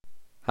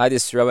Hi,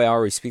 this is Rabbi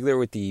Ari Spiegler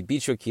with the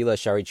Bichur Kila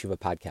Shari Tshuva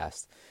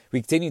podcast. We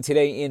continue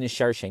today in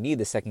Shar Sheni,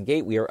 the second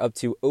gate. We are up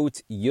to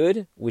Ot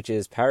Yud, which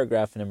is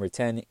paragraph number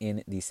 10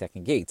 in the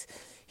second gate.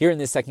 Here in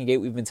this second gate,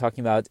 we've been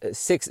talking about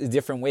 6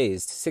 different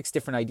ways, 6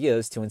 different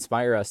ideas to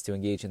inspire us to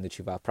engage in the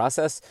tshuva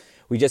process.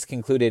 We just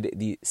concluded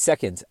the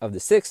second of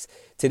the 6.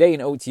 Today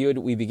in Ot Yud,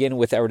 we begin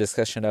with our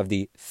discussion of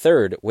the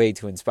third way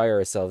to inspire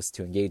ourselves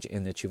to engage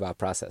in the tshuva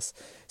process.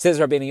 Says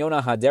Rabbeinu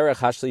Yonah HaDerech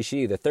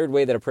HaShlishi, the third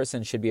way that a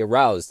person should be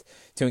aroused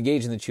to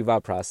engage in the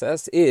tshuva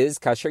process is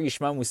Kasher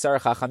Yishma Musar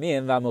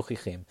Chachamim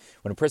V'Amochichim.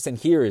 When a person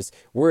hears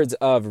words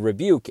of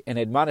rebuke and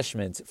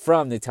admonishment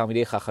from the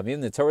Talmidei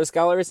Chachamim, the Torah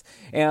scholars,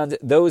 and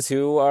those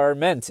who are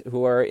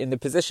in the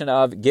position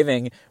of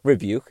giving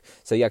rebuke.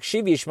 So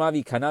Yakshiv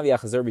Yishmavi Kanavi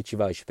Achazor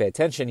B'Tshuva. He should pay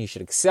attention. He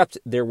should accept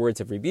their words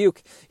of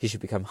rebuke. He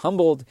should become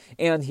humbled,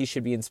 and he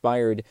should be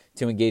inspired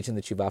to engage in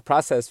the tshuva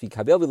process.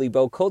 V'kabel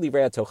b'libo kol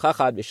divrei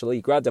hatochachad v'shelo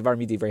yigra davar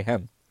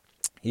midivreihem.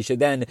 He should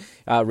then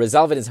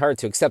resolve in his heart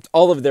to accept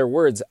all of their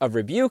words of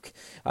rebuke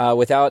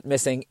without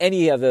missing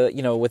any of the,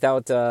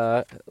 without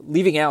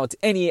leaving out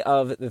any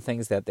of the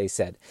things that they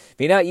said.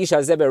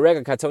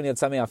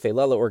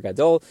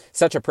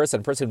 Such a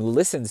person who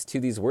listens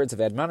to these words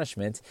of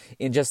admonishment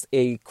in just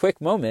a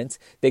quick moment,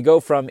 they go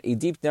from a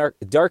deep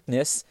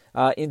darkness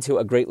into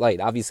a great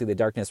light. Obviously, the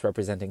darkness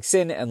representing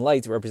sin and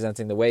light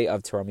representing the way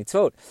of Torah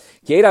mitzvot.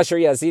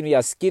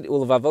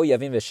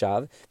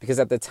 Because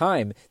at the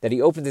time that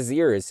he opens his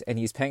ears and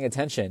he's paying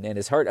attention and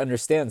his heart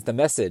understands the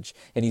message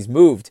and he's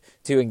moved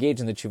to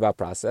engage in the tshuva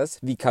process,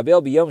 and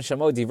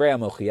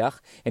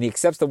he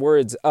accepts the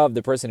words of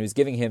the person who's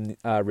giving him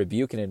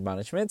rebuke and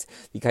admonishment,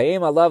 and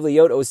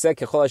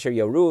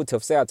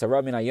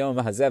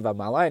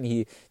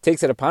he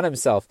takes it upon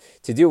himself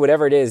to do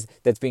whatever it is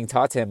that's being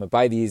taught to him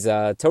by these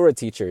Torah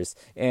teachers,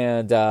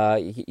 and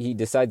he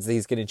decides that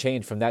he's going to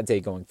change from that day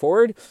going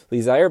forward. And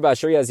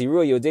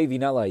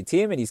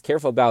he's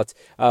careful about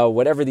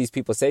whatever these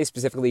people say,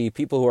 specifically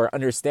people who are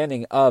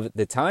understanding of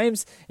the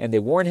times, and they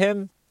warn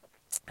him,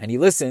 and he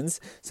listens.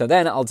 So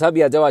then, at that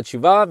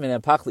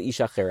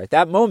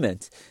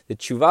moment, the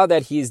tshuva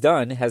that he's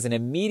done has an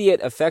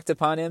immediate effect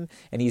upon him,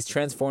 and he's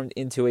transformed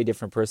into a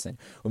different person.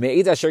 And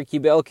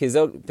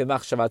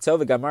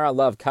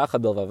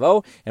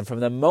from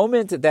the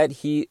moment that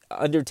he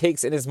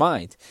undertakes in his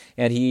mind,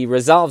 and he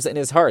resolves in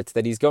his heart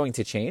that he's going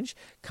to change,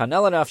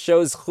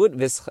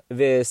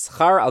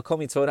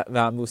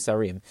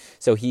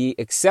 so he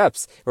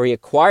accepts, or he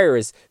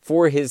acquires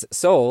for his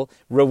soul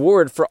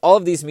reward for all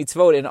of these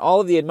mitzvot and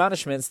all of the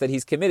admonishments that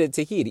he's committed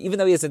to heed. Even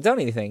though he hasn't done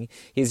anything,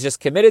 he's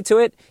just committed to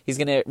it. He's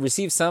going to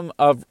receive some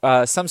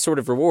sort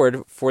of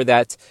reward for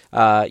that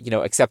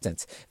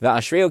acceptance.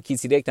 And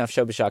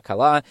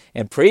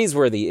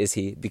praiseworthy is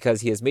he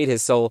because he has made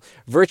his soul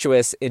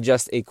virtuous in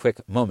just a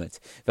quick moment.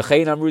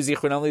 And we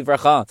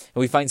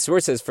find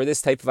sources for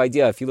this type of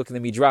idea. If you look in the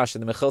Midrash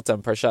in the Mechilta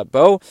in Parshat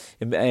Bo,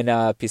 in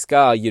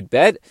Piska Yud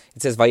Bet,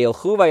 it says,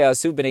 Vayelchu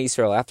vayasu b'nei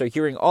Yisrael. After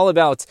hearing all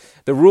about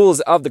the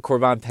rules of the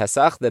Korban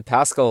Pesach, the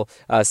Paschal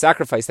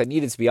sacrifice that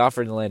needed to be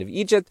offered in the land of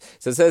Egypt.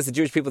 So it says the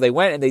Jewish people, they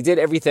went and they did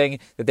everything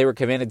that they were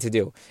commanded to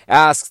do.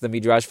 Asks the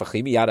Midrash, but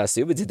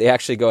did they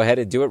actually go ahead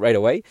and do it right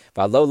away?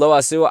 They didn't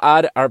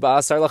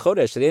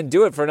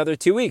do it for another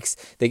 2 weeks.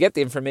 They get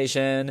the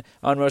information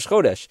on Rosh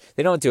Chodesh.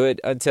 They don't do it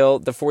until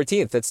the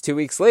 14th. That's 2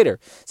 weeks later.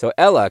 So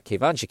Ella,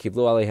 kevan shekiblu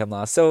aleihem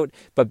la'asot,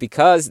 but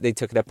because they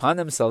took it upon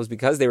themselves,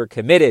 because they were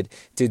committed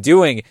to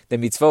doing the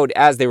mitzvot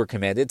as they were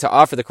commanded, to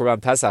offer the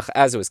Korban Pesach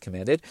as it was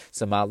commanded,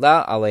 so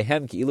ma'ala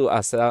aleihem ki'ilu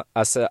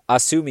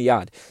asu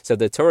miyad. So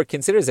the Torah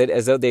considers it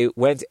as though they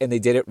went and they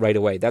did it right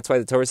away. That's why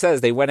the Torah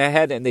says they went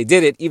ahead and they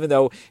did it, even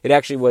though it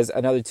actually was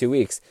another 2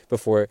 weeks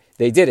before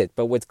they did it.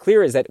 But what's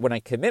clear is that when I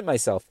commit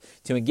myself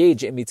to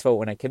engage in mitzvot,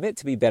 when I commit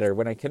to be better,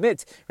 when I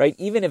commit, right,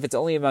 even if it's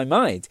only in my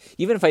mind,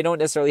 even if I don't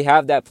necessarily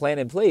have that plan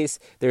in place,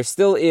 there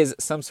still is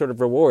some sort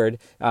of reward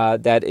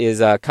that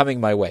is coming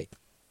my way.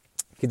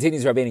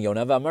 Continues Rabbeinu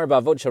Yonah, V'amar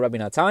ba'avot shel Rabbi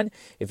Natan.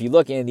 If you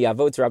look in the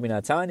Avot Rabbi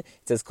Natan, it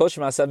says, Kol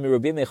shema'asav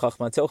merubim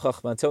mechachmato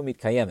chachmato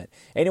mitkayemet.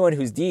 Anyone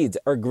whose deeds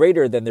are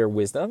greater than their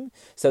wisdom,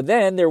 so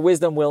then their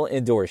wisdom will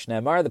endure.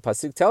 Shneimar, the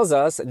pasuk tells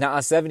us,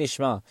 Na'asev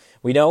nishma.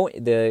 We know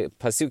the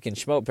pasuk in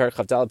Shemot, Perek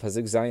Chavdal,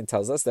 pasuk Zayin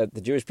tells us that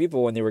the Jewish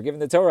people, when they were given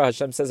the Torah,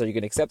 Hashem says, are you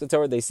going to accept the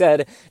Torah? They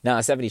said,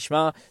 Na'asev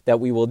nishma,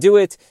 that we will do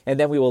it, and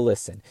then we will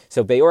listen.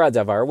 So Be'or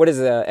Davar, what is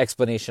the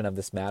explanation of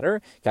this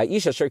matter?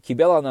 Ka'ish asher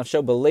kibel al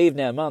nafsho b'leiv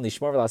ne'aman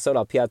lishmor v'lasot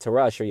al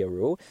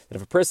that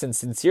if a person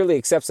sincerely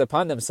accepts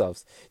upon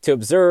themselves to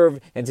observe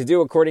and to do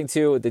according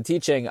to the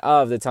teaching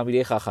of the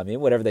Talmidei Chachamim,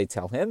 whatever they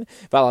tell him,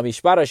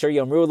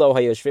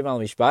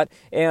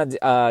 and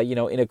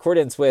in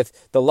accordance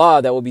with the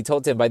law that will be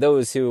told to him by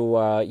those who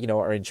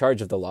are in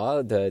charge of the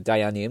law, the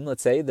dayanim,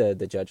 let's say, the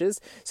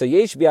judges. So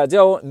yesh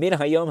biado min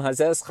hayom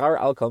hazeh schar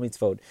al kol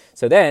mitzvot.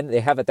 So then they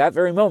have at that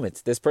very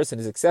moment, this person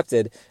is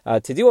accepted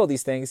to do all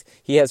these things.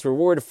 He has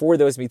reward for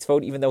those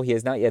mitzvot, even though he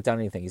has not yet done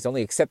anything. He's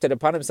only accepted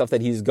upon himself that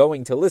that he's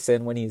going to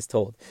listen when he's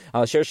told.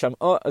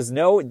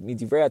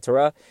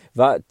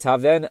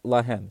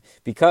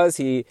 Because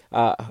he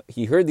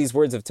heard these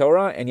words of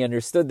Torah and he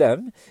understood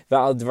them.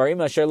 And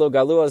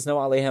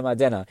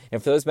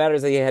for those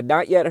matters that he had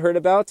not yet heard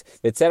about,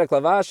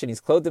 and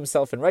he's clothed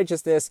himself in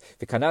righteousness.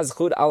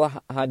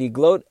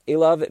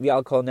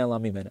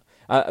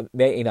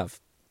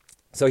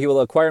 So he will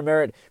acquire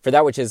merit for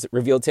that which is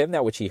revealed to him,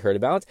 that which he heard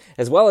about,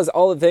 as well as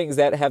all the things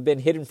that have been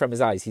hidden from his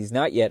eyes, he's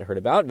not yet heard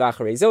about. And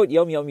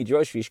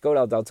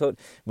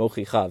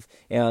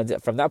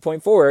from that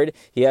point forward,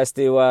 he has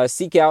to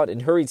seek out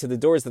and hurry to the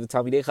doors of the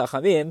Talmidei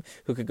Chachamim,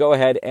 who could go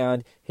ahead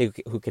and who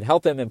can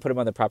help him and put him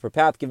on the proper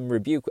path, give him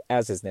rebuke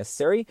as is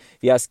necessary.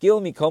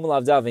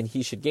 And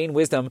he should gain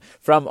wisdom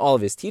from all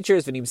of his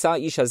teachers.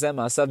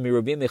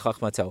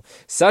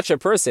 Such a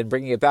person,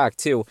 bringing it back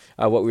to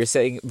what we were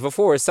saying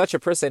before, such a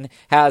person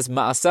has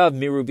ma'asav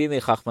mirubim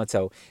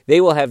chachmato. They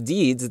will have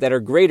deeds that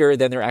are greater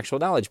than their actual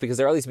knowledge, because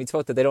there are all these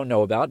mitzvot that they don't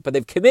know about, but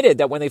they've committed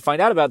that when they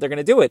find out about it, they're going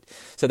to do it.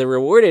 So they're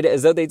rewarded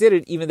as though they did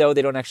it, even though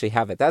they don't actually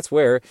have it. That's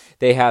where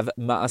they have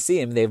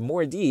ma'asim. They have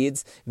more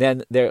deeds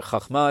than their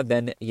chachma,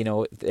 than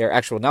their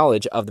actual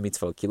knowledge of the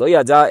mitzvot. Ki lo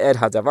yada ed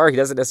hadavar. He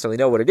doesn't necessarily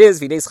know what it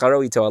is. V'nei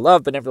scharo ito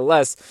alav, but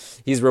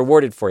nevertheless, he's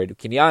rewarded for it.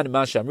 Kinyan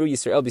ma shamru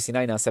Yisrael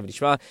b'Sinai na'asav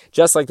v'nishma.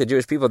 Just like the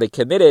Jewish people, they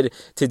committed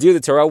to do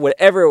the Torah.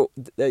 Whatever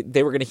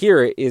they were going to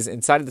hear is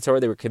inside of the Torah.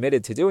 They were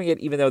committed to doing it,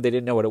 even though they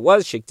didn't know what it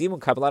was. Shekdimu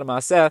kabbalat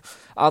ma'aseh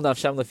al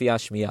nafsham lefi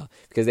hashmiya,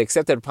 because they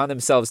accepted upon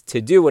themselves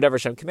to do whatever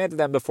Hashem commanded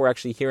them before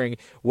actually hearing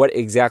what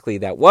exactly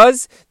that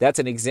was. That's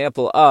an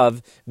example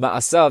of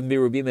ma'asav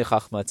mirubim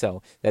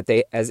chachmato, that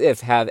they, as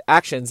if, have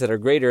actions that are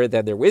greater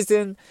than their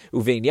wisdom.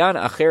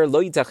 Uveinyan acher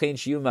lo yitachen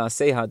shiyu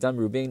ma'aseh hadam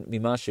rubin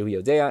mima shehu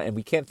yodea, and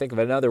we can't think of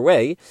another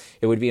way.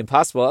 It would be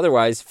impossible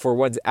otherwise for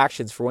one's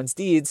actions, for one's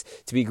deeds,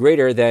 to be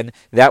greater than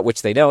that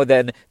which they know,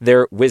 than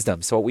their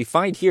wisdom. So what we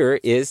find here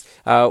is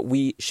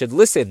we should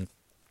listen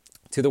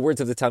to the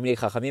words of the Talmidei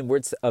Chachamim,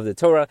 words of the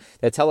Torah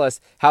that tell us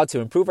how to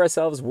improve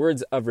ourselves,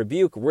 words of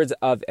rebuke, words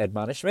of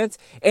admonishment.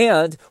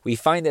 And we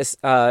find this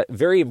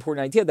very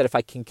important idea that if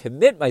I can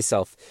commit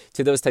myself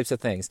to those types of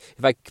things,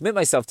 if I commit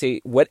myself to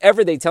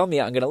whatever they tell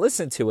me, I'm going to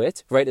listen to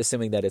it, right?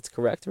 Assuming that it's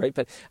correct, right?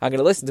 But I'm going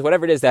to listen to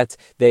whatever it is that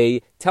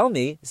they tell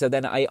me, so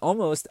then I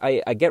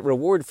get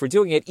reward for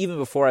doing it even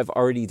before I've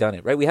already done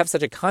it, right? We have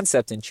such a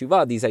concept in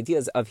tshuva, these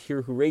ideas of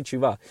hirhurei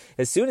tshuva.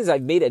 As soon as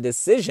I've made a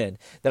decision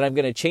that I'm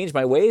going to change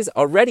my ways,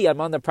 already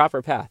I'm on the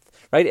proper path,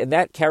 right? And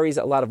that carries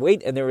a lot of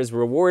weight, and there is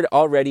reward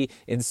already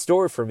in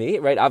store for me,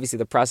 right? Obviously,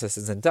 the process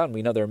isn't done.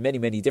 We know there are many,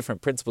 many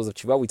different principles of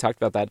tshuva. We talked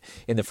about that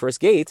in the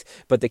first gate,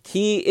 but the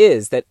key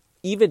is that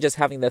even just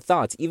having the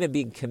thoughts, even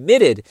being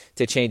committed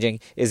to changing,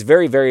 is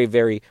very, very,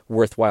 very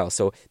worthwhile.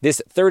 So this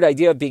third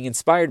idea of being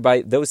inspired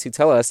by those who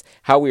tell us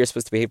how we are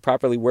supposed to behave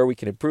properly, where we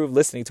can improve,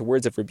 listening to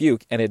words of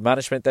rebuke and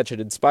admonishment, that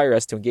should inspire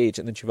us to engage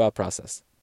in the tshuva process.